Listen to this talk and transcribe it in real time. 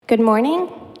Good morning.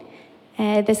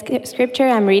 The scripture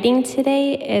I'm reading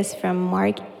today is from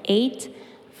Mark 8,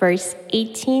 verse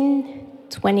 18,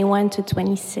 21 to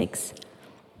 26.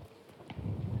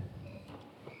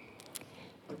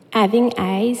 Having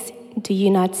eyes, do you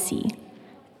not see?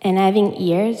 And having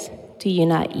ears, do you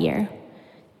not hear?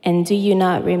 And do you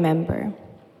not remember?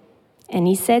 And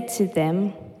he said to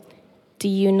them, do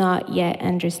you not yet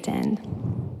understand?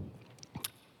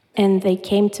 And they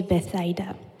came to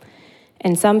Bethsaida.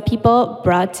 And some people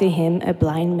brought to him a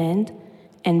blind man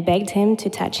and begged him to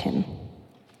touch him.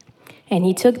 And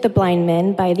he took the blind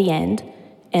man by the hand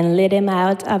and led him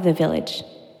out of the village.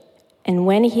 And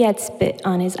when he had spit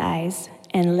on his eyes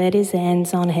and laid his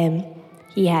hands on him,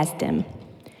 he asked him,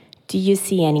 do you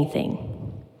see anything?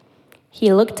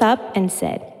 He looked up and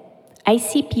said, I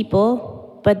see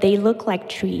people, but they look like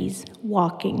trees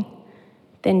walking.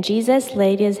 Then Jesus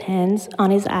laid his hands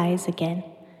on his eyes again.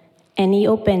 And he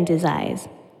opened his eyes.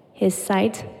 His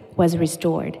sight was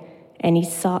restored, and he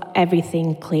saw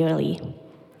everything clearly.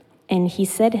 And he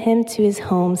sent him to his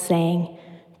home, saying,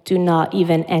 do not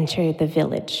even enter the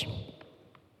village.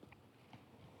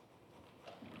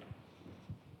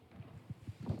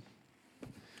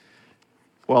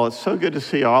 Well, it's so good to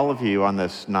see all of you on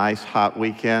this nice, hot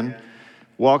weekend.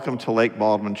 Welcome to Lake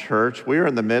Baldwin Church. We are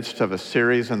in the midst of a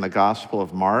series in the Gospel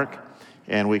of Mark,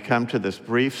 and we come to this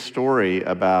brief story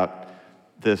about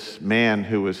this man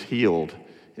who was healed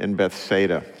in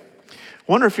Bethsaida. I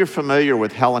wonder if you're familiar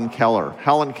with Helen Keller.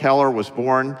 Helen Keller was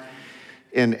born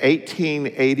in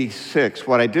 1886.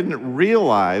 What I didn't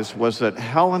realize was that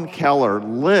Helen Keller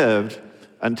lived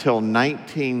until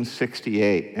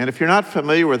 1968. And if you're not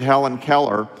familiar with Helen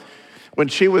Keller, when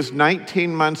she was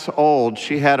 19 months old,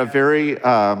 she had a very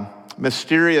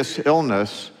mysterious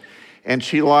illness, and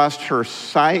she lost her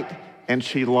sight and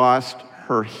she lost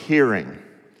her hearing.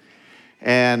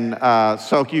 And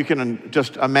so you can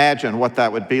just imagine what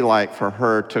that would be like for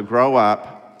her to grow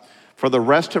up for the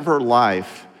rest of her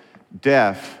life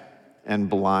deaf and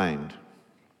blind.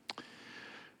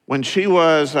 When she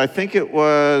was, at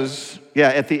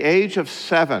the age of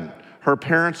 7, her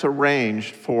parents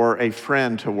arranged for a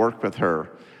friend to work with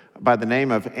her by the name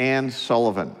of Anne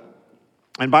Sullivan.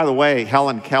 And by the way,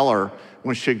 Helen Keller,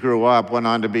 when she grew up, went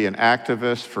on to be an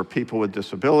activist for people with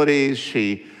disabilities.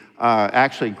 She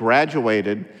actually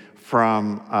graduated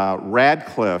from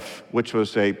Radcliffe, which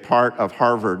was a part of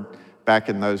Harvard back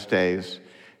in those days,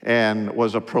 and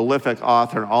was a prolific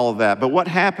author and all of that. But what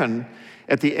happened,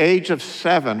 at the age of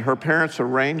 7, her parents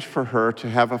arranged for her to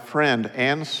have a friend,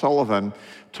 Anne Sullivan,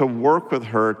 to work with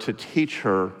her to teach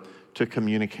her to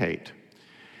communicate.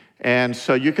 And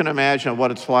so you can imagine what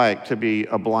it's like to be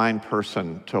a blind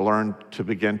person, to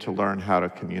begin to learn how to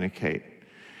communicate.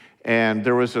 And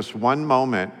there was this one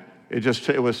moment,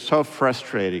 it was so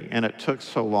frustrating, and it took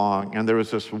so long. And there was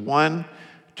this one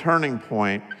turning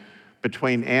point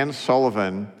between Anne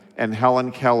Sullivan and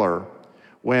Helen Keller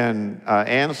when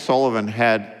Anne Sullivan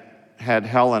had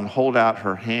Helen hold out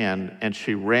her hand, and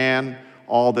she ran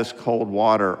all this cold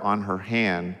water on her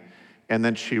hand, and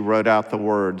then she wrote out the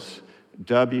words,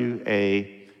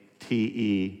 W-A-T-E-R.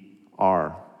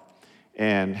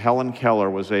 And Helen Keller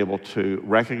was able to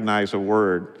recognize a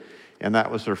word, and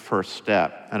that was her first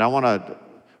step. And I want to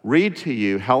read to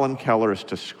you Helen Keller's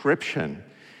description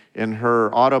in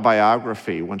her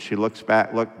autobiography when she looked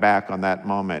back on that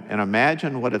moment. And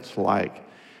imagine what it's like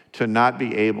to not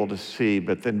be able to see,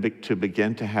 but then to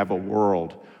begin to have a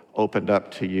world opened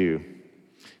up to you.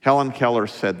 Helen Keller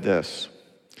said this,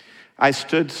 I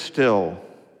stood still,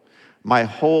 my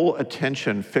whole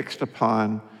attention fixed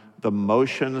upon the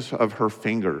motions of her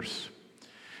fingers.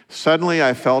 Suddenly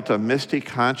I felt a misty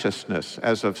consciousness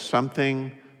as of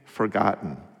something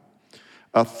forgotten,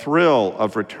 a thrill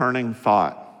of returning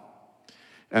thought,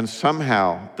 and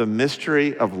somehow the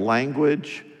mystery of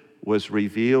language was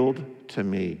revealed to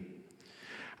me.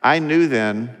 I knew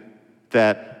then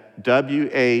that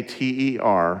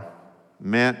W-A-T-E-R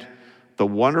meant the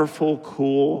wonderful,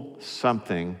 cool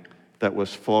something that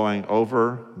was flowing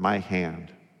over my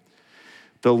hand.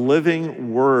 The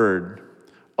living word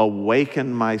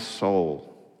awakened my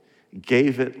soul,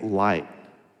 gave it light,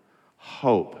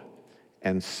 hope,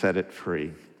 and set it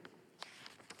free.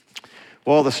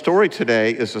 Well, the story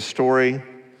today is the story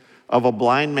of a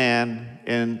blind man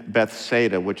in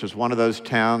Bethsaida, which is one of those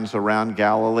towns around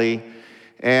Galilee.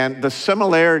 And the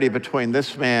similarity between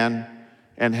this man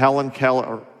and Helen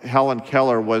Keller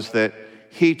was that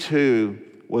he too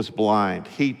was blind.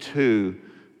 He too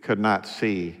could not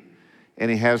see. And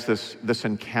he has this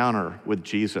encounter with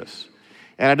Jesus.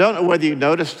 And I don't know whether you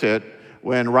noticed it,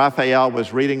 when Raphael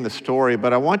was reading the story,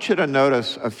 but I want you to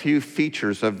notice a few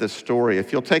features of this story.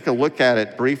 If you'll take a look at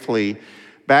it briefly,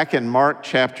 back in Mark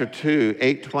chapter 2,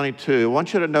 8:22, I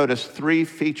want you to notice 3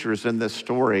 features in this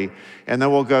story, and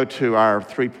then we'll go to our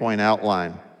 3-point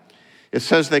outline. It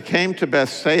says, they came to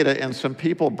Bethsaida, and some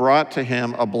people brought to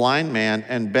him a blind man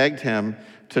and begged him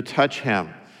to touch him.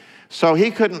 So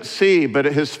he couldn't see, but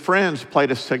his friends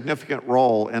played a significant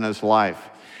role in his life.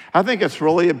 I think it's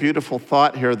really a beautiful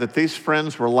thought here that these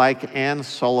friends were like Anne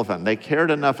Sullivan. They cared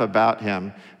enough about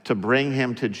him to bring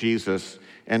him to Jesus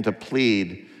and to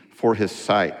plead for his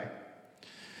sight.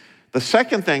 The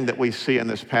second thing that we see in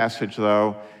this passage,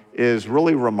 though, is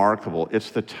really remarkable.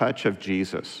 It's the touch of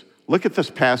Jesus. Look at this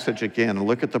passage again and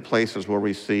look at the places where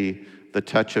we see the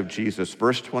touch of Jesus.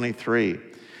 Verse 23,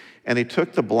 and he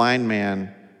took the blind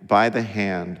man by the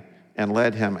hand and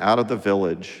led him out of the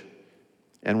village.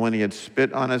 And when he had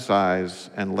spit on his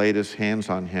eyes and laid his hands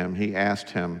on him, he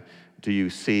asked him, do you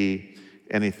see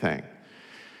anything?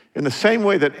 In the same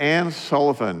way that Anne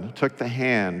Sullivan took the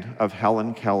hand of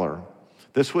Helen Keller,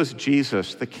 this was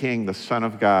Jesus, the King, the Son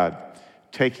of God,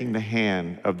 taking the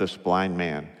hand of this blind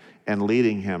man and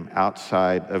leading him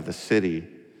outside of the city.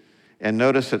 And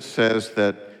notice it says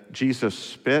that Jesus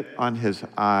spit on his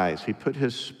eyes. He put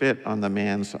his spit on the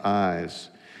man's eyes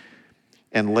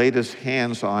and laid his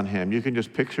hands on him. You can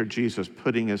just picture Jesus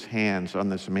putting his hands on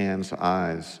this man's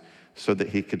eyes so that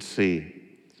he could see.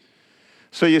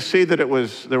 So you see that it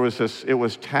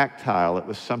was tactile. It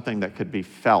was something that could be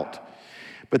felt.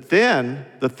 But then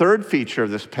the third feature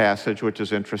of this passage, which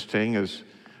is interesting, is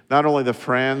not only the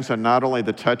friends and not only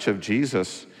the touch of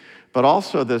Jesus, but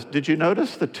also this. Did you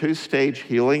notice the 2-stage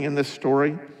healing in this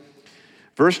story?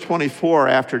 Verse 24,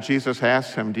 after Jesus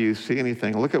asked him, do you see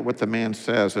anything? Look at what the man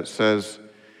says. It says,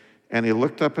 and he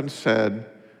looked up and said,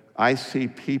 I see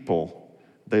people.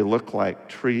 They look like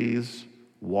trees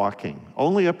walking.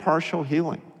 Only a partial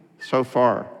healing so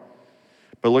far.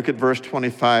 But look at verse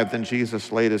 25. Then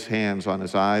Jesus laid his hands on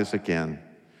his eyes again,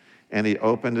 and he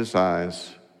opened his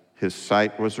eyes. His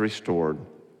sight was restored,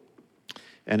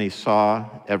 and he saw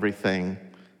everything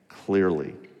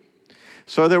clearly.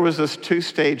 So there was this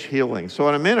 2-stage healing. So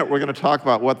in a minute, we're going to talk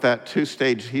about what that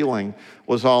 2-stage healing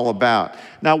was all about.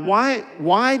 Now,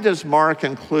 why does Mark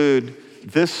include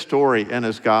this story in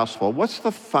his gospel? What's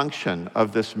the function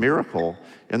of this miracle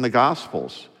in the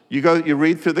Gospels? You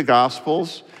read through the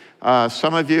Gospels.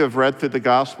 Some of you have read through the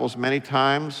Gospels many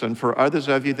times, and for others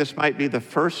of you, this might be the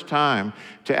first time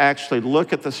to actually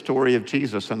look at the story of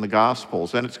Jesus in the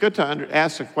Gospels. And it's good to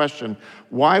ask the question,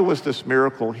 why was this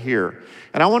miracle here?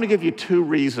 And I want to give you 2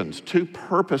 reasons, 2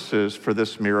 purposes for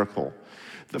this miracle.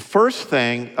 The first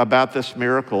thing about this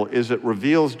miracle is it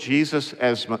reveals Jesus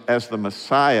as the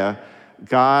Messiah,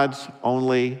 God's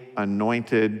only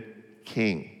anointed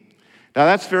king. Now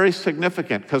that's very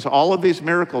significant because all of these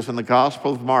miracles in the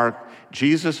Gospel of Mark,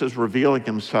 Jesus is revealing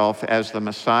himself as the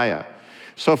Messiah.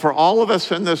 So for all of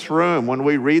us in this room, when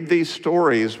we read these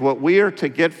stories, what we are to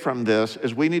get from this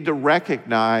is we need to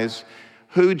recognize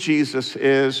who Jesus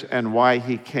is and why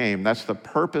he came. That's the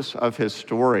purpose of his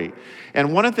story.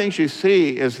 And one of the things you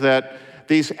see is that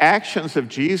these actions of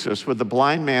Jesus with the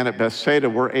blind man at Bethsaida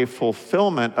were a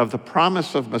fulfillment of the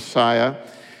promise of Messiah.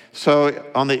 So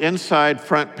on the inside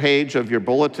front page of your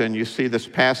bulletin, you see this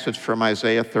passage from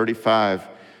Isaiah 35,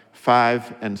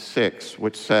 5 and 6,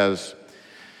 which says,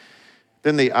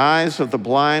 then the eyes of the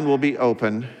blind will be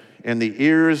opened, and the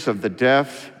ears of the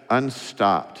deaf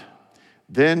unstopped.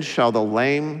 Then shall the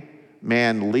lame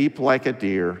man leap like a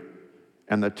deer,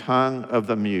 and the tongue of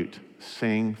the mute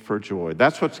sing for joy.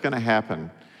 That's what's going to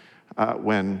happen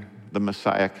when the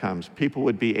Messiah comes. People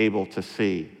would be able to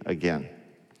see again.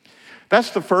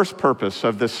 That's the first purpose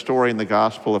of this story in the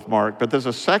Gospel of Mark. But there's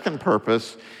a second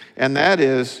purpose, and that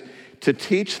is to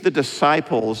teach the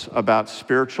disciples about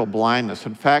spiritual blindness.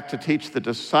 In fact, to teach the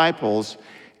disciples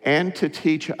and to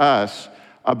teach us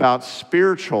about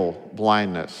spiritual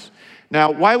blindness.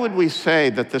 Now, why would we say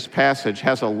that this passage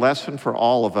has a lesson for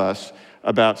all of us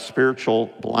about spiritual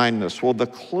blindness? Well, the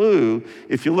clue,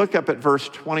 if you look up at verse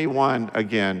 21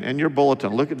 again, in your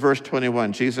bulletin, look at verse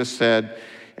 21. Jesus said,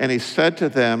 and he said to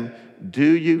them,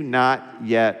 do you not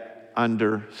yet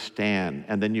understand?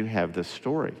 And then you have this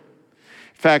story.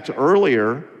 In fact,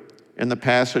 earlier in the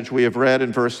passage we have read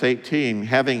in verse 18,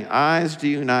 having eyes do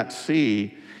you not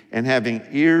see, and having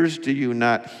ears do you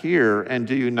not hear, and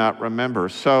do you not remember?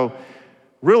 So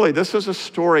really, this is a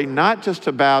story not just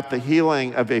about the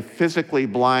healing of a physically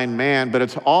blind man, but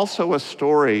it's also a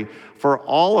story for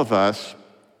all of us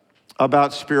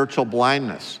about spiritual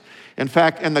blindness. In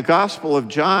fact, in the Gospel of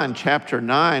John, chapter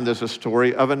 9, there's a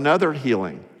story of another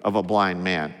healing of a blind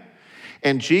man.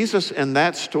 And Jesus in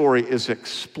that story is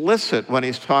explicit when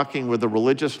he's talking with the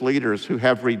religious leaders who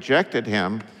have rejected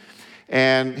him.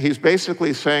 And he's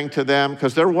basically saying to them,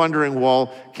 because they're wondering,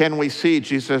 well, can we see?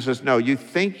 Jesus says, no, you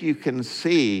think you can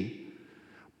see,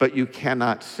 but you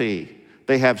cannot see.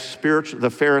 They have the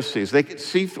Pharisees, they could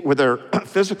see with their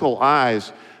physical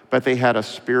eyes, but they had a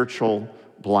spiritual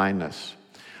blindness.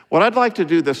 What I'd like to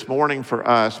do this morning for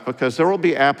us, because there will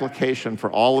be application for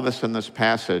all of us in this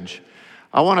passage,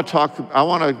 I want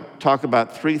to talk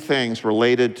about three things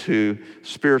related to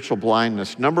spiritual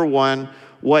blindness. Number one,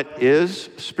 what is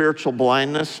spiritual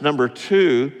blindness? Number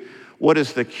two, what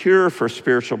is the cure for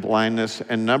spiritual blindness?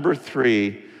 And number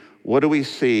three, what do we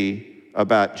see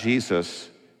about Jesus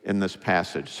in this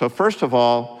passage? So first of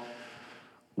all,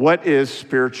 what is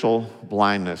spiritual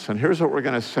blindness? And here's what we're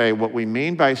going to say. What we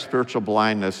mean by spiritual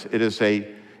blindness,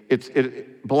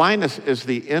 blindness is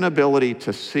the inability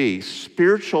to see.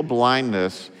 Spiritual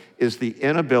blindness is the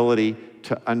inability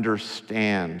to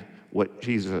understand what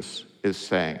Jesus is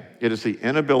saying. It is the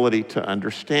inability to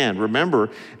understand. Remember,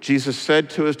 Jesus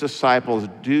said to his disciples,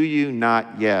 "Do you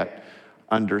not yet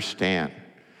understand?"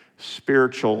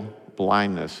 Spiritual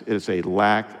blindness is a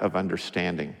lack of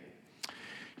understanding.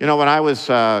 You know, when I was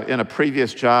in a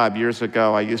previous job years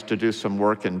ago, I used to do some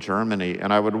work in Germany,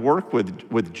 and I would work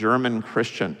with German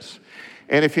Christians.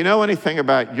 And if you know anything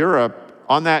about Europe,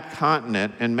 on that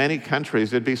continent, in many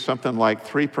countries, it'd be something like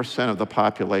 3% of the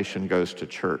population goes to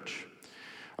church.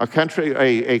 A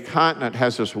continent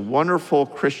has this wonderful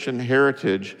Christian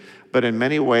heritage, but in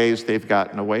many ways, they've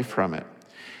gotten away from it.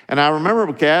 And I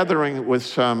remember gathering with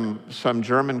some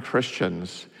German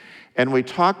Christians, and we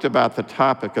talked about the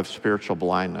topic of spiritual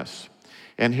blindness.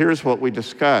 And here's what we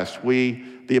discussed. We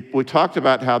talked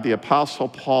about how the Apostle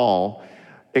Paul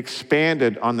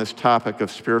expanded on this topic of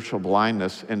spiritual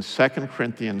blindness in 2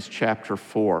 Corinthians chapter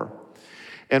 4.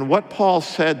 And what Paul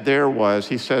said there was,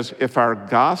 he says, if our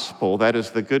gospel, that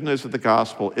is the good news of the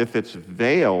gospel, if it's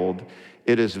veiled,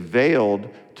 it is veiled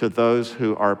to those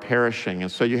who are perishing. And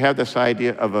so you have this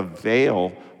idea of a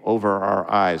veil over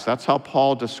our eyes. That's how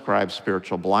Paul describes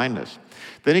spiritual blindness.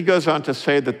 Then he goes on to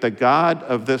say that the God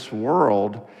of this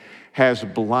world has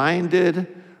blinded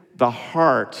the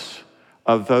hearts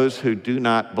of those who do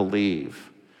not believe.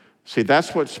 See,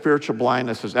 that's what spiritual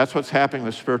blindness is. That's what's happening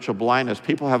with spiritual blindness.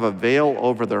 People have a veil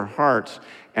over their hearts,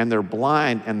 and they're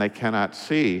blind and they cannot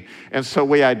see. And so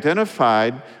we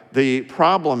identified the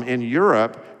problem in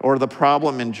Europe, or the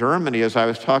problem in Germany, as I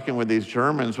was talking with these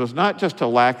Germans, was not just a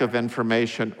lack of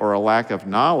information or a lack of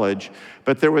knowledge,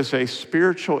 but there was a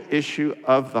spiritual issue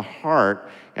of the heart,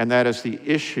 and that is the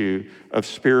issue of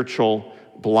spiritual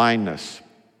blindness.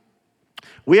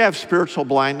 We have spiritual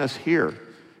blindness here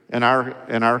in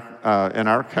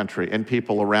our country and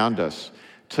people around us.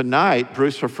 Tonight,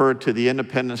 Bruce referred to the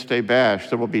Independence Day Bash.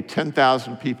 There will be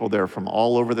 10,000 people there from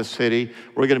all over the city.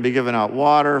 We're going to be giving out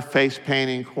water, face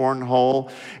painting,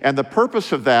 cornhole. And the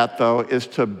purpose of that, though, is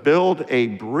to build a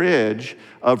bridge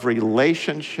of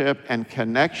relationship and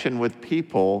connection with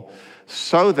people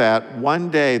so that one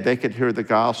day they could hear the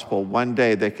gospel, one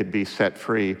day they could be set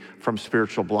free from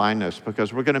spiritual blindness,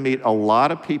 because we're going to meet a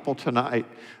lot of people tonight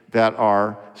that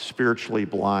are spiritually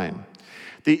blind.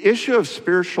 The issue of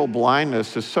spiritual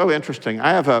blindness is so interesting. I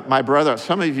have my brother,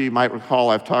 some of you might recall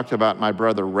I've talked about my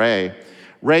brother Ray.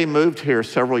 Ray moved here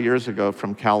several years ago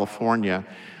from California.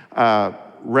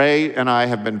 Ray and I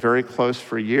have been very close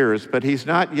for years, but he's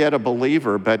not yet a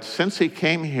believer. But since he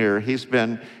came here, he's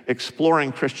been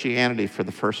exploring Christianity for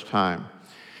the first time.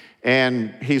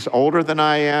 And he's older than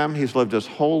I am. He's lived his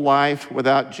whole life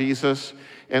without Jesus.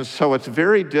 And so it's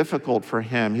very difficult for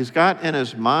him. He's got in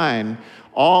his mind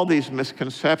all these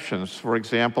misconceptions. For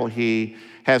example, he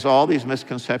has all these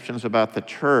misconceptions about the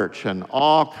church and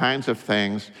all kinds of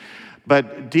things.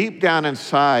 But deep down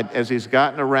inside, as he's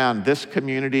gotten around this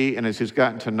community and as he's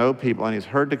gotten to know people and he's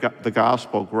heard the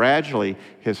gospel, gradually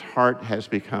his heart has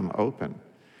become open.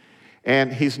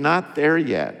 And he's not there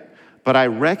yet. But I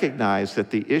recognize that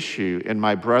the issue in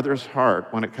my brother's heart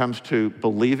when it comes to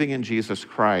believing in Jesus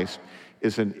Christ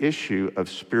is an issue of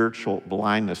spiritual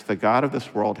blindness. The God of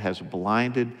this world has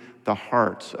blinded the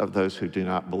hearts of those who do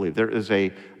not believe. There is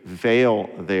a veil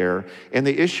there, and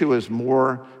the issue is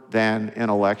more than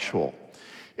intellectual.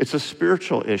 It's a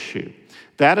spiritual issue.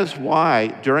 That is why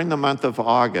during the month of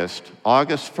August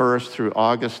 1st through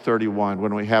August 31,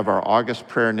 when we have our August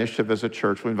prayer initiative as a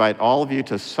church, we invite all of you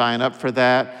to sign up for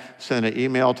that, send an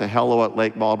email to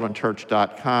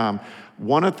hello@lakebaldwinchurch.com.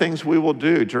 one of the things we will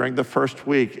do during the first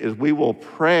week is we will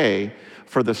pray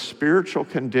for the spiritual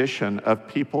condition of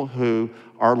people who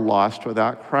are lost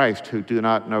without Christ, who do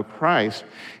not know Christ.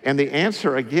 And the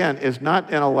answer, again, is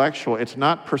not intellectual. It's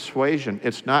not persuasion.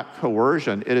 It's not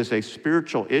coercion. It is a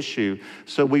spiritual issue.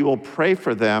 So we will pray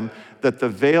for them that the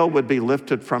veil would be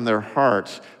lifted from their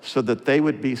hearts so that they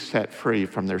would be set free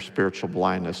from their spiritual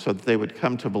blindness, so that they would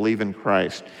come to believe in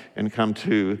Christ and come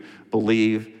to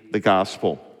believe the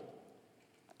gospel.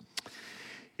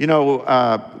 You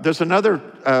know, there's another,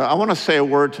 I want to say a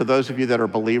word to those of you that are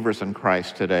believers in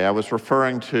Christ today. I was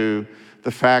referring to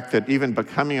the fact that even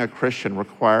becoming a Christian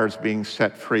requires being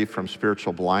set free from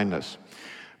spiritual blindness.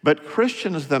 But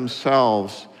Christians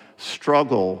themselves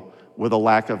struggle with a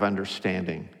lack of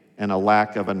understanding and a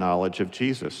lack of a knowledge of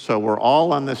Jesus. So we're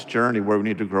all on this journey where we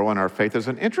need to grow in our faith. There's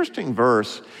an interesting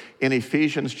verse in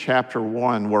Ephesians chapter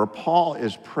 1 where Paul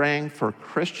is praying for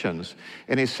Christians,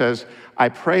 and he says, I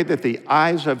pray that the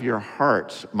eyes of your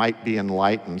hearts might be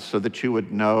enlightened so that you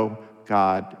would know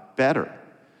God better.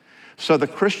 So the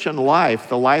Christian life,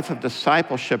 the life of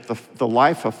discipleship, the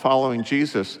life of following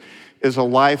Jesus is a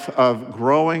life of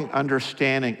growing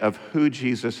understanding of who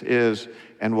Jesus is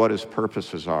and what his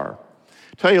purposes are.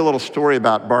 I'll tell you a little story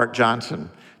about Bart Johnson.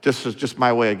 This is just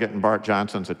my way of getting Bart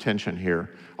Johnson's attention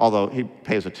here, although he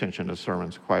pays attention to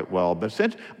sermons quite well. But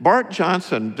since Bart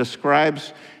Johnson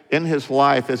describes in his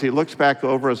life, as he looks back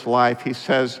over his life, he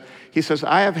says,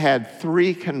 I have had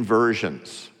 3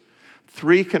 conversions.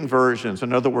 3 conversions,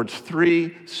 in other words,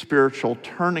 3 spiritual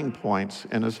turning points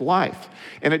in his life.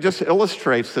 And it just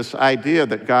illustrates this idea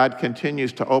that God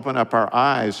continues to open up our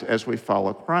eyes as we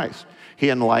follow Christ. He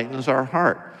enlightens our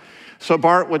heart. So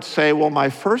Bart would say, well, my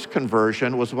first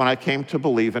conversion was when I came to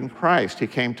believe in Christ. He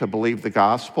came to believe the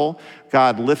gospel.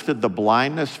 God lifted the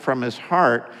blindness from his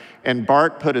heart, and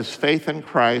Bart put his faith in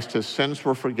Christ. His sins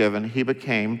were forgiven. He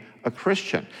became a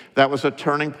Christian. That was a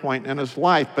turning point in his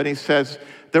life. But he says,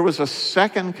 there was a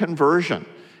second conversion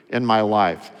in my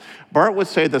life. Bart would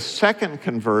say the second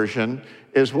conversion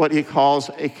is what he calls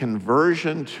a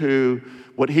conversion to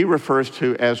what he refers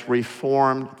to as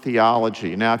Reformed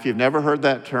theology. Now, if you've never heard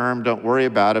that term, don't worry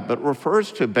about it, but it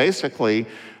refers to basically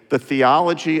the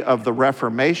theology of the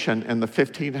Reformation in the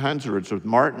 1500s with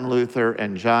Martin Luther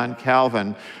and John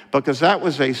Calvin, because that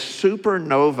was a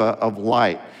supernova of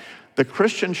light. The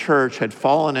Christian church had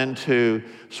fallen into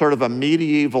sort of a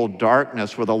medieval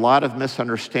darkness with a lot of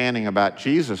misunderstanding about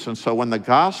Jesus. And so when the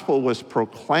gospel was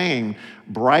proclaimed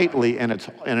brightly and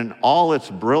in all its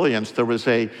brilliance, there was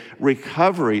a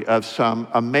recovery of some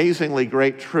amazingly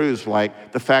great truths,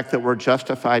 like the fact that we're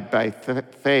justified by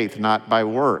faith, not by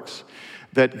works,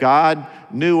 that God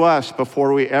knew us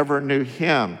before we ever knew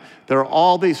him. There are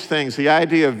all these things, the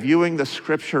idea of viewing the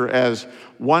scripture as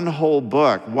one whole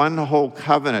book, one whole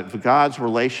covenant of God's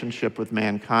relationship with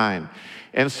mankind.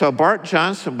 And so Bart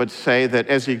Johnson would say that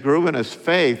as he grew in his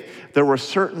faith, there were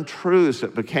certain truths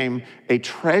that became a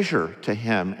treasure to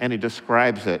him, and he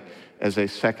describes it as a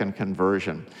second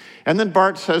conversion. And then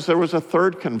Bart says there was a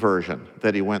third conversion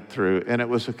that he went through, and it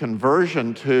was a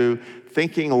conversion to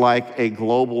thinking like a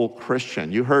global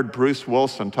Christian. You heard Bruce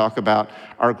Wilson talk about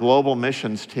our global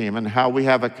missions team and how we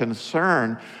have a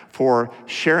concern for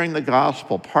sharing the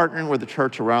gospel, partnering with the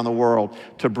church around the world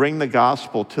to bring the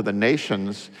gospel to the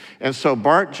nations. And so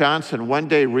Bart Johnson one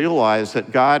day realized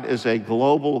that God is a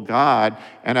global God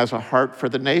and has a heart for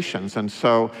the nations. And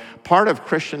so part of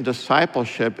Christian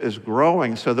discipleship is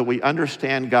growing so that we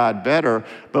understand God better,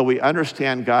 but we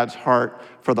understand God's heart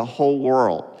for the whole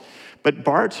world. But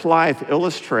Bart's life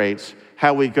illustrates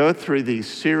how we go through these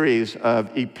series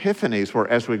of epiphanies where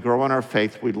as we grow in our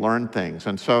faith, we learn things.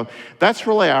 And so that's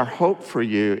really our hope for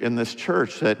you in this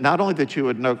church, that not only that you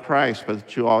would know Christ, but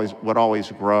that you would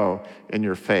always grow in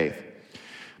your faith.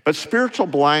 But spiritual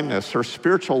blindness or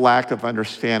spiritual lack of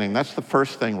understanding, that's the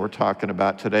first thing we're talking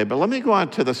about today. But let me go on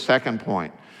to the second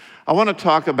point. I want to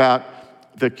talk about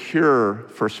the cure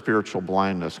for spiritual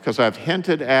blindness, because I've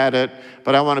hinted at it,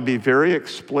 but I want to be very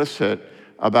explicit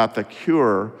about the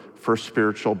cure for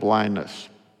spiritual blindness.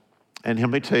 And let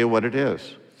me tell you what it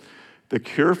is. The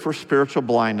cure for spiritual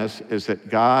blindness is that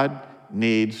God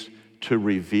needs to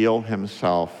reveal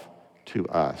himself to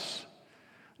us.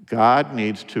 God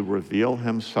needs to reveal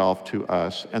himself to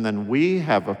us, and then we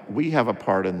have a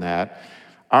part in that.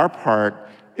 Our part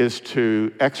is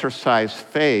to exercise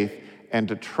faith and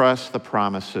to trust the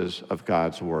promises of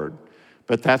God's word.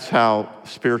 But that's how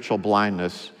spiritual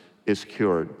blindness is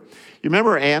cured. You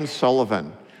remember Anne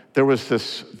Sullivan? There was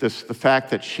the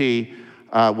fact that she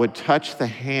would touch the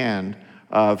hand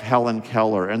of Helen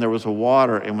Keller, and there was a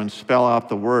water, and would spell out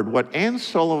the word. What Anne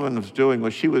Sullivan was doing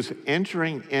was she was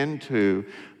entering into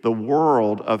the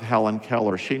world of Helen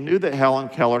Keller. She knew that Helen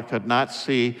Keller could not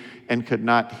see and could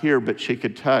not hear, but she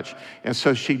could touch. And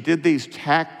so she did these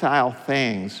tactile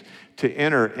things to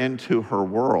enter into her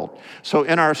world. So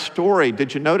in our story,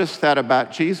 did you notice that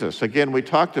about Jesus? Again, we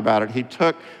talked about it. He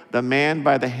took the man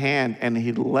by the hand and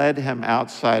he led him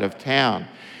outside of town.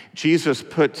 Jesus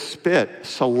put spit,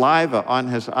 saliva on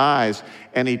his eyes,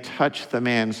 and he touched the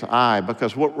man's eye,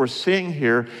 because what we're seeing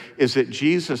here is that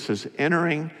Jesus is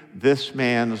entering this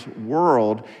man's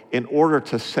world in order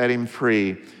to set him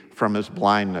free from his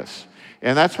blindness.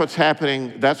 And that's what's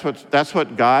happening. That's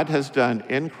what God has done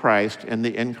in Christ in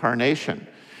the incarnation.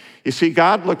 You see,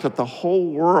 God looked at the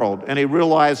whole world and he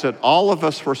realized that all of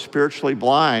us were spiritually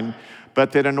blind,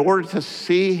 but that in order to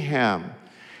see him,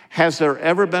 has there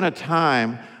ever been a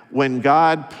time when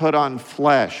God put on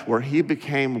flesh, where he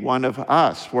became one of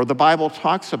us, where the Bible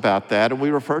talks about that, and we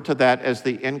refer to that as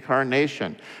the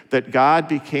incarnation, that God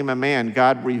became a man.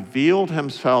 God revealed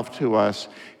himself to us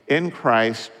in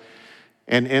Christ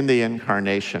and in the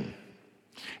incarnation.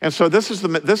 And so this is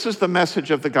the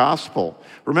message of the gospel.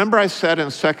 Remember I said in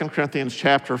 2 Corinthians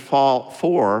chapter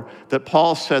 4 that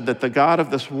Paul said that the God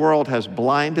of this world has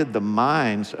blinded the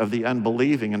minds of the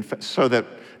unbelieving, and so that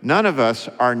none of us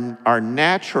are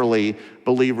naturally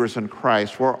believers in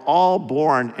Christ. We're all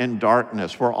born in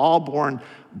darkness. We're all born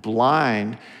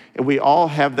blind, and we all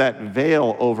have that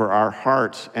veil over our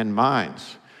hearts and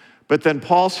minds. But then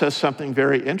Paul says something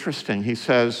very interesting. He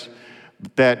says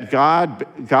that God,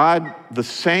 the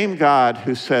same God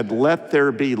who said, "Let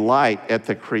there be light" at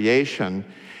the creation,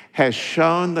 has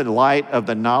shown the light of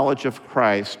the knowledge of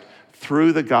Christ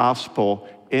through the gospel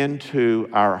into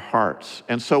our hearts.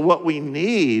 And so what we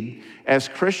need as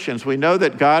Christians, we know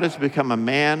that God has become a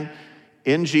man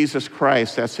in Jesus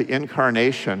Christ. That's the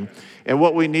incarnation. And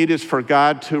what we need is for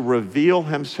God to reveal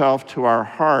himself to our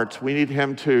hearts. We need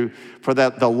him for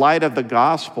the light of the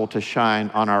gospel to shine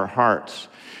on our hearts.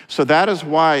 So that is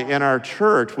why in our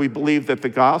church, we believe that the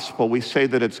gospel, we say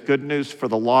that it's good news for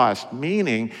the lost,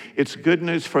 meaning it's good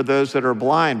news for those that are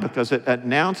blind, because it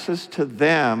announces to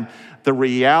them the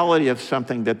reality of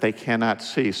something that they cannot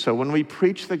see. So when we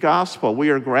preach the gospel, we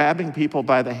are grabbing people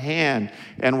by the hand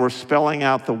and we're spelling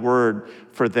out the word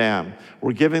for them.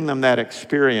 We're giving them that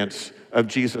experience of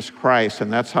Jesus Christ,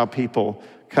 and that's how people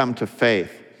come to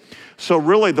faith. So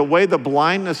really, the way the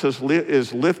blindness is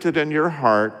lifted in your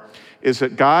heart is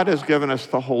that God has given us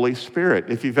the Holy Spirit.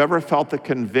 If you've ever felt the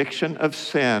conviction of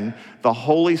sin, the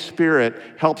Holy Spirit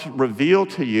helps reveal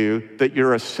to you that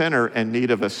you're a sinner in need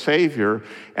of a Savior,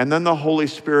 and then the Holy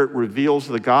Spirit reveals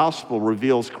the gospel,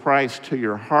 reveals Christ to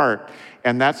your heart,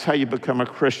 and that's how you become a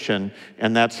Christian,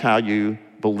 and that's how you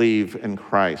believe in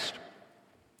Christ.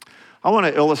 I want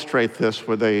to illustrate this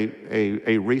with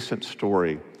a recent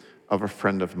story of a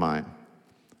friend of mine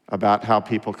about how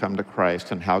people come to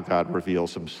Christ and how God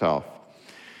reveals himself.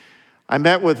 I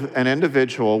met with an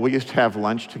individual. We used to have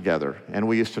lunch together, and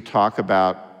we used to talk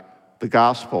about the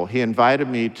gospel. He invited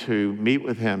me to meet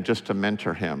with him just to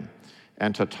mentor him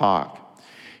and to talk.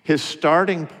 His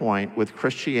starting point with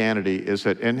Christianity is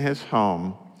that in his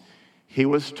home, he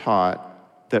was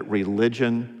taught that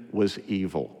religion was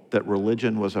evil, that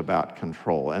religion was about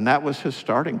control, and that was his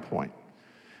starting point.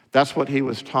 That's what he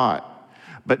was taught.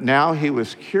 But now he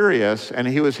was curious, and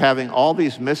he was having all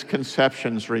these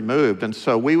misconceptions removed. And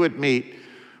so we would meet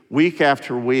week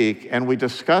after week, and we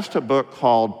discussed a book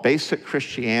called Basic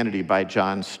Christianity by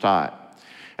John Stott.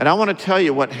 And I want to tell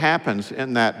you what happens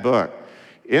in that book.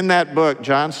 In that book,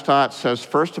 John Stott says,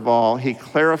 first of all, he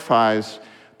clarifies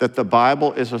that the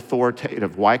Bible is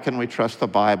authoritative. Why can we trust the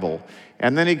Bible?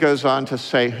 And then he goes on to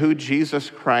say who Jesus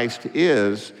Christ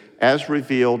is as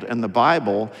revealed in the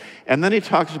Bible. And then he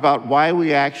talks about why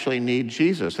we actually need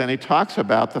Jesus. And he talks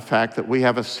about the fact that we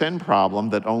have a sin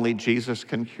problem that only Jesus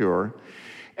can cure.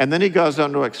 And then he goes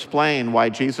on to explain why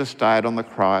Jesus died on the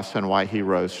cross and why he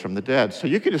rose from the dead. So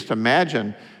you can just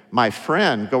imagine my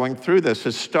friend going through this.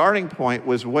 His starting point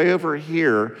was way over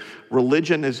here.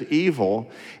 Religion is evil.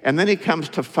 And then he comes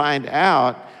to find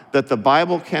out that the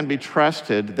Bible can be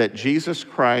trusted, that Jesus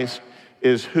Christ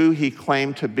is who he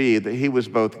claimed to be, that he was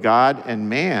both God and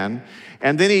man.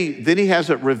 And then he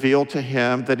has it revealed to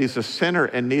him that he's a sinner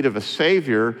in need of a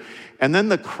Savior. And then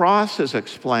the cross is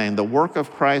explained, the work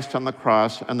of Christ on the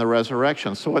cross and the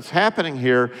resurrection. So what's happening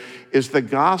here is the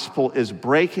gospel is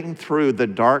breaking through the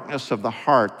darkness of the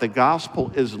heart. The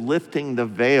gospel is lifting the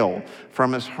veil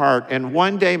from his heart. And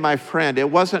one day, my friend,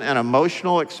 it wasn't an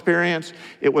emotional experience.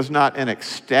 It was not an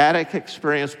ecstatic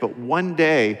experience. But one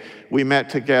day we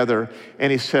met together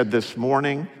and he said, this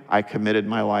morning I committed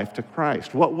my life to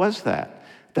Christ. What was that?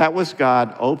 That was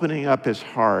God opening up his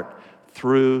heart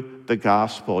through the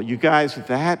gospel. You guys,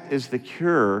 that is the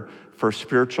cure for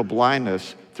spiritual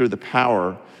blindness through the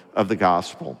power of the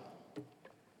gospel.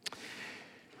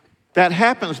 That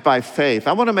happens by faith.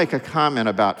 I want to make a comment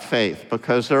about faith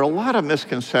because there are a lot of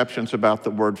misconceptions about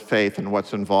the word faith and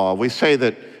what's involved. We say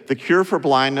that the cure for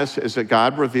blindness is that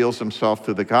God reveals himself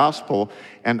through the gospel,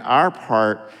 and our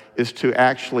part is to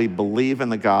actually believe in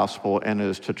the gospel and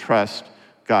is to trust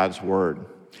God's word.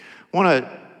 I want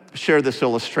to share this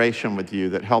illustration with you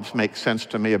that helps make sense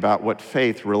to me about what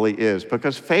faith really is,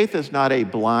 because faith is not a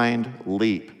blind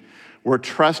leap. We're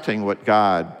trusting what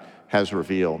God has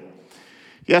revealed.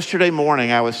 Yesterday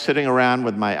morning, I was sitting around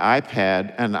with my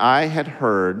iPad, and I had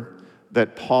heard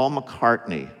that Paul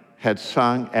McCartney had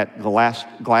sung at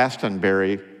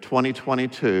Glastonbury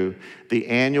 2022, the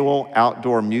annual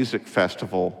outdoor music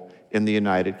festival in the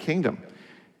United Kingdom.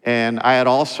 And I had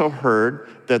also heard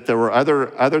that there were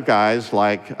other guys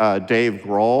like Dave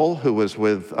Grohl, who was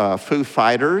with Foo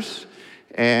Fighters,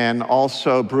 and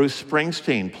also Bruce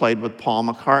Springsteen played with Paul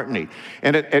McCartney.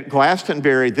 And at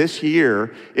Glastonbury this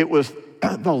year, it was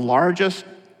the largest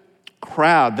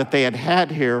crowd that they had had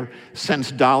here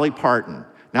since Dolly Parton.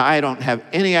 Now, I don't have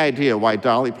any idea why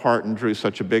Dolly Parton drew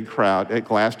such a big crowd at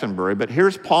Glastonbury, but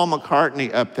here's Paul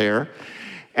McCartney up there.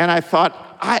 And I thought,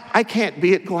 I can't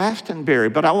be at Glastonbury,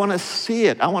 but I want to see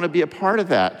it. I want to be a part of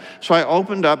that. So I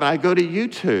opened up and I go to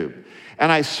YouTube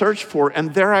and I searched for it,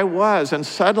 and there I was. And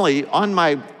suddenly on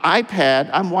my iPad,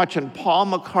 I'm watching Paul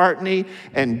McCartney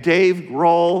and Dave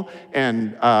Grohl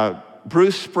and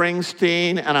Bruce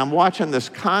Springsteen, and I'm watching this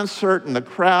concert and the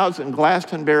crowds in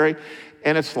Glastonbury,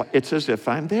 and it's as if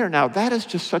I'm there. Now, that is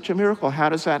just such a miracle. How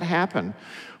does that happen?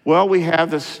 Well, we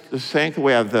have this thing,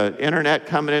 we have the internet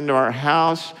coming into our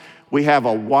house, we have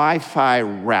a Wi-Fi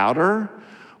router,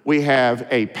 we have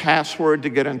a password to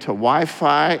get into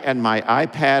Wi-Fi, and my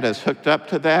iPad is hooked up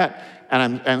to that,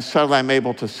 and suddenly I'm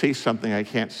able to see something I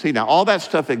can't see. Now, all that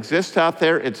stuff exists out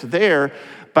there, it's there,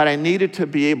 but I needed to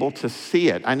be able to see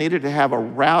it. I needed to have a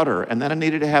router, and then I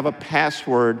needed to have a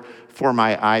password for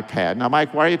my iPad. Now,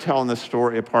 Mike, why are you telling this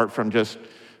story apart from just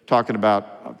talking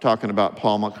about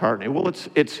Paul McCartney? Well,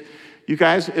 it's you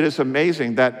guys, it is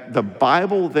amazing that the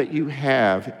Bible that you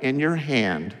have in your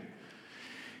hand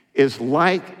is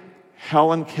like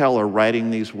Helen Keller writing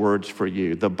these words for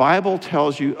you. The Bible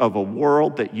tells you of a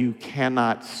world that you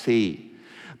cannot see.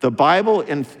 The Bible,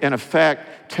 in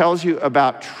effect, tells you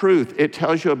about truth. It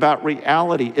tells you about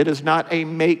reality. It is not a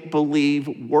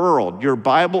make-believe world. Your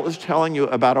Bible is telling you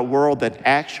about a world that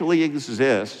actually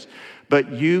exists,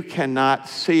 but you cannot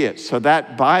see it. So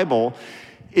that Bible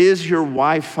is your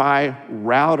Wi-Fi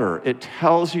router. It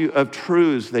tells you of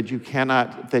truths that you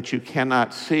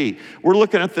cannot see. We're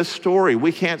looking at this story.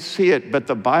 We can't see it, but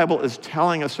the Bible is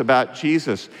telling us about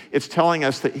Jesus. It's telling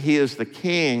us that he is the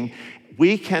King.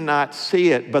 We cannot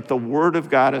see it, but the Word of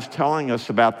God is telling us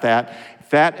about that.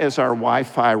 That is our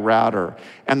Wi-Fi router.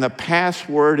 And the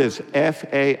password is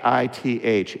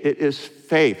F-A-I-T-H. It is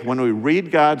faith. When we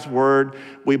read God's Word,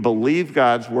 we believe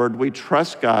God's Word, we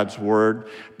trust God's Word,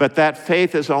 but that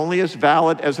faith is only as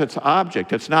valid as its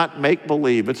object. It's not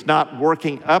make-believe. It's not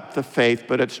working up the faith,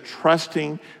 but it's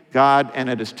trusting God, and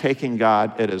it is taking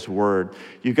God at his word.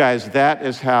 You guys, that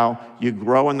is how you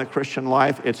grow in the Christian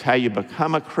life. It's how you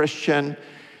become a Christian,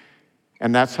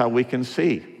 and that's how we can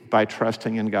see, by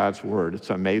trusting in God's word. It's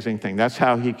an amazing thing. That's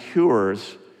how he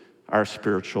cures our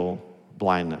spiritual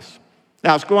blindness.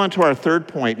 Now, let's go on to our third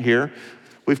point here.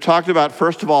 We've talked about,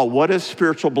 first of all, what is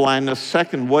spiritual blindness?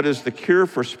 Second, what is the cure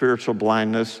for spiritual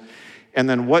blindness? And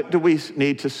then what do we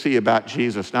need to see about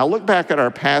Jesus? Now, look back at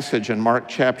our passage in Mark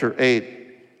chapter 8.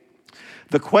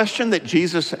 The question that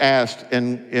Jesus asked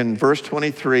in verse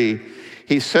 23,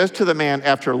 he says to the man,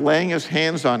 after laying his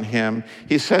hands on him,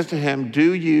 he says to him,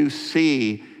 do you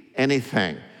see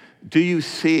anything? Do you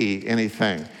see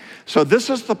anything? So this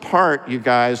is the part, you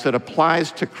guys, that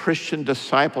applies to Christian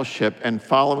discipleship and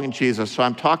following Jesus. So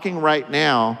I'm talking right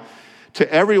now to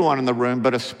everyone in the room,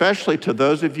 but especially to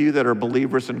those of you that are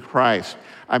believers in Christ.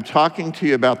 I'm talking to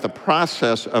you about the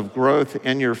process of growth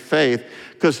in your faith,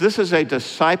 because this is a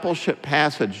discipleship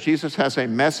passage. Jesus has a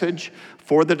message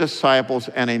for the disciples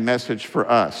and a message for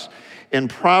us. In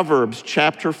Proverbs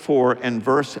chapter 4 and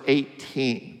verse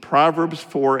 18, Proverbs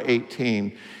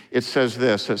 4:18, it says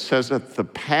this. It says that the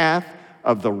path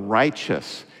of the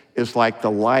righteous is like the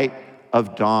light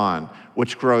of dawn,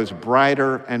 which grows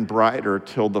brighter and brighter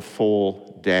till the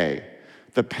full day.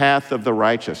 The path of the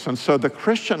righteous. And so the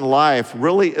Christian life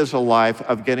really is a life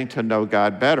of getting to know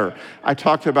God better. I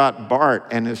talked about Bart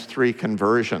and his 3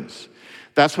 conversions.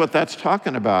 That's what that's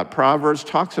talking about. Proverbs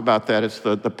talks about that. It's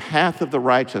the path of the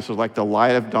righteous is like the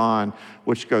light of dawn,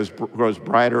 which grows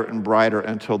brighter and brighter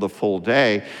until the full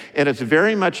day. And it's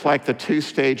very much like the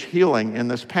 2-stage healing in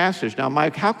this passage. Now,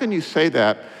 Mike, how can you say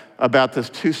that about this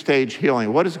 2-stage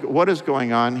healing? What is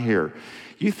going on here?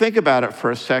 You think about it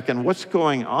for a second. What's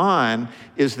going on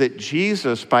is that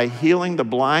Jesus, by healing the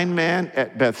blind man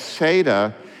at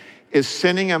Bethsaida, is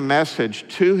sending a message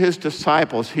to his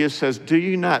disciples. He says, do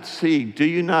you not see? Do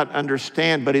you not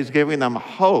understand? But he's giving them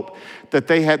hope that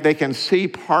they can see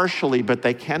partially, but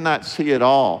they cannot see it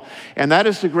all. And that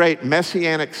is the great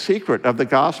messianic secret of the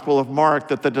Gospel of Mark,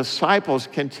 that the disciples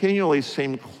continually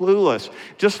seem clueless,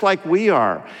 just like we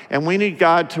are. And we need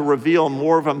God to reveal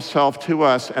more of himself to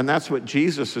us, and that's what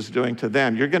Jesus is doing to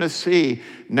them. You're going to see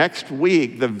next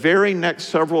week, the very next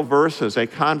several verses, a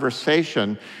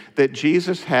conversation that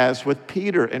Jesus has with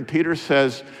Peter. And Peter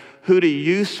says, who do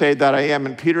you say that I am?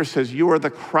 And Peter says, you are the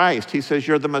Christ. He says,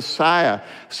 you're the Messiah.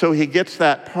 So he gets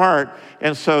that part.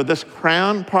 And so this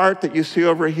crown part that you see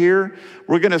over here,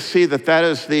 we're going to see that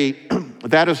is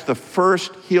the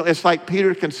first heal. It's like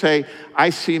Peter can say, I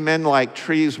see men like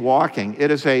trees walking.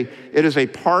 It is a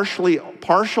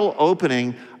partial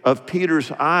opening of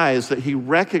Peter's eyes, that he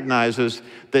recognizes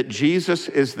that Jesus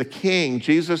is the King.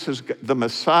 Jesus is the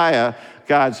Messiah,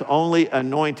 God's only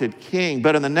anointed King.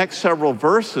 But in the next several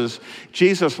verses,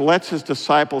 Jesus lets his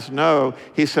disciples know,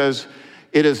 he says,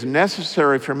 it is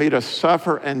necessary for me to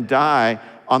suffer and die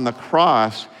on the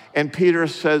cross. And Peter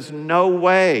says, no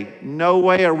way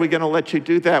are we going to let you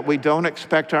do that. We don't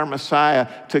expect our Messiah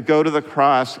to go to the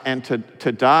cross and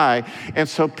to die. And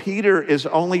so Peter is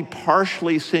only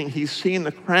partially seeing, he's seeing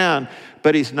the crown,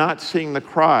 but he's not seeing the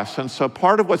cross. And so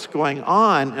part of what's going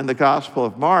on in the Gospel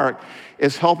of Mark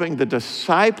is helping the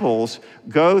disciples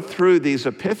go through these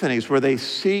epiphanies where they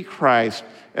see Christ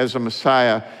as a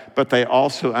Messiah, but they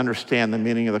also understand the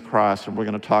meaning of the cross. And we're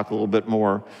going to talk a little bit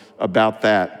more about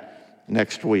that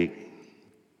next week.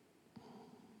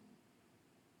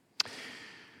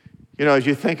 You know, as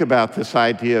you think about this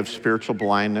idea of spiritual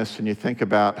blindness and you think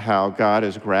about how God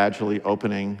is gradually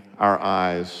opening our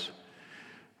eyes,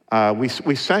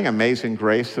 we sang Amazing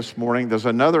Grace this morning. There's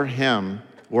another hymn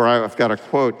where I've got a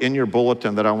quote in your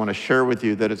bulletin that I want to share with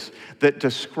you that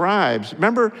describes,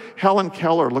 remember Helen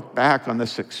Keller looked back on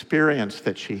this experience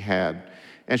that she had,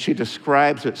 and she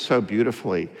describes it so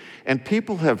beautifully. And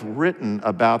people have written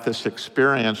about this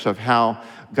experience of how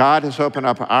God has opened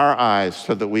up our eyes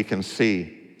so that we can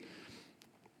see.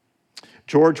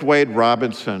 George Wade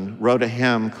Robinson wrote a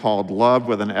hymn called Love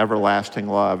with an Everlasting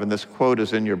Love, and this quote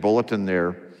is in your bulletin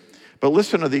there. But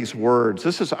listen to these words.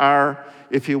 This is our,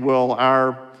 if you will,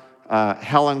 our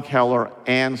Helen Keller,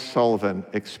 Anne Sullivan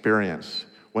experience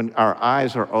when our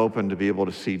eyes are open to be able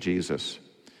to see Jesus.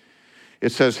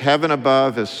 It says, heaven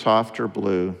above is softer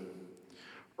blue,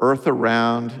 earth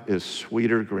around is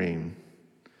sweeter green.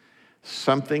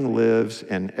 Something lives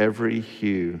in every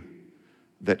hue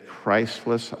that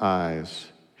Christless eyes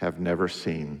have never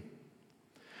seen.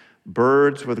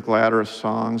 Birds with gladder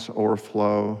songs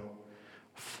o'erflow,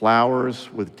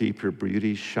 flowers with deeper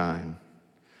beauty shine.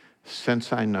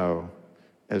 Since I know,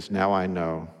 as now I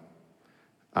know,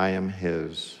 I am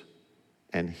his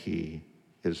and he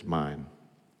is mine.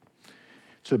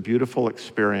 It's a beautiful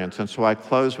experience. And so I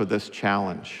close with this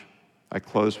challenge. I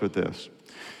close with this.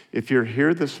 If you're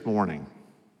here this morning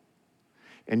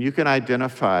and you can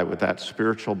identify with that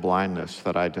spiritual blindness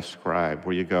that I described,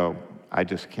 where you go, I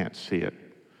just can't see it,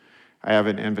 I have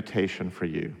an invitation for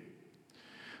you.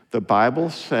 The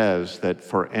Bible says that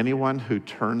for anyone who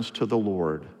turns to the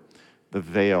Lord, the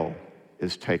veil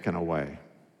is taken away.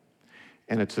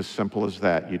 And it's as simple as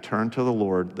that. You turn to the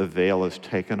Lord, the veil is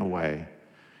taken away,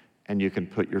 and you can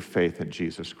put your faith in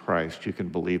Jesus Christ. You can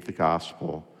believe the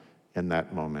gospel in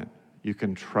that moment. You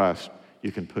can trust,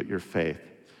 you can put your faith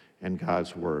in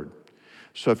God's word.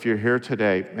 So if you're here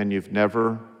today and you've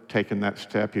never taken that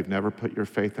step, you've never put your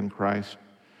faith in Christ,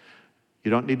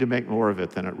 you don't need to make more of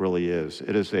it than it really is.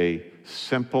 It is a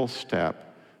simple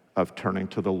step of turning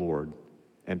to the Lord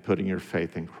and putting your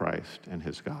faith in Christ and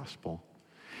his gospel.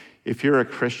 If you're a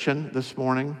Christian this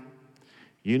morning,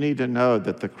 you need to know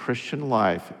that the Christian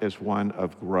life is one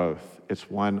of growth. It's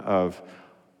one of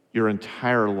your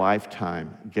entire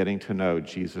lifetime getting to know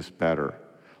Jesus better,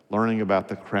 learning about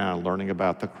the crown, learning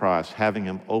about the cross, having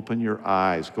him open your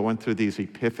eyes, going through these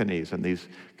epiphanies and these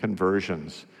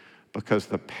conversions, because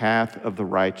the path of the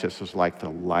righteous is like the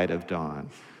light of dawn,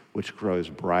 which grows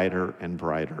brighter and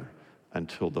brighter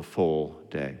until the full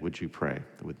day. Would you pray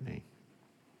with me?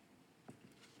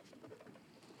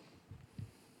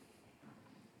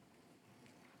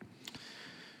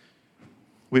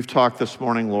 We've talked this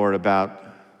morning, Lord, about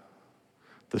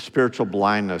the spiritual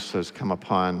blindness that has come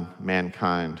upon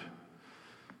mankind,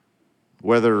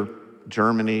 whether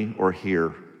Germany or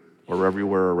here or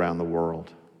everywhere around the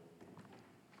world.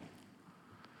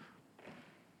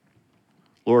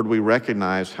 Lord, we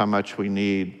recognize how much we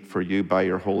need for you by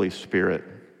your Holy Spirit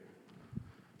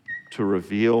to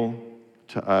reveal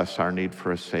to us our need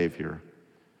for a Savior,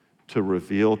 to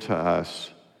reveal to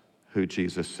us who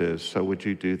Jesus is. So would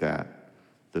you do that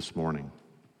this morning?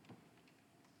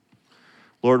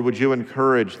 Lord, would you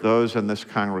encourage those in this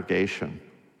congregation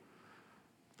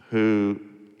who,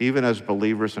 even as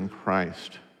believers in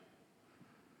Christ,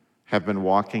 have been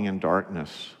walking in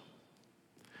darkness?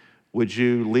 Would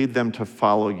you lead them to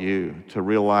follow you, to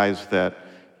realize that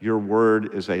your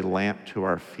word is a lamp to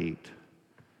our feet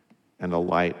and a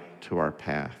light to our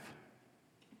path?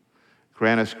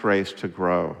 Grant us grace to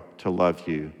grow, to love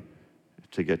you,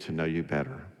 to get to know you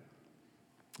better.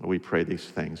 We pray these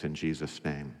things in Jesus'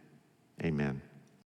 name. Amen.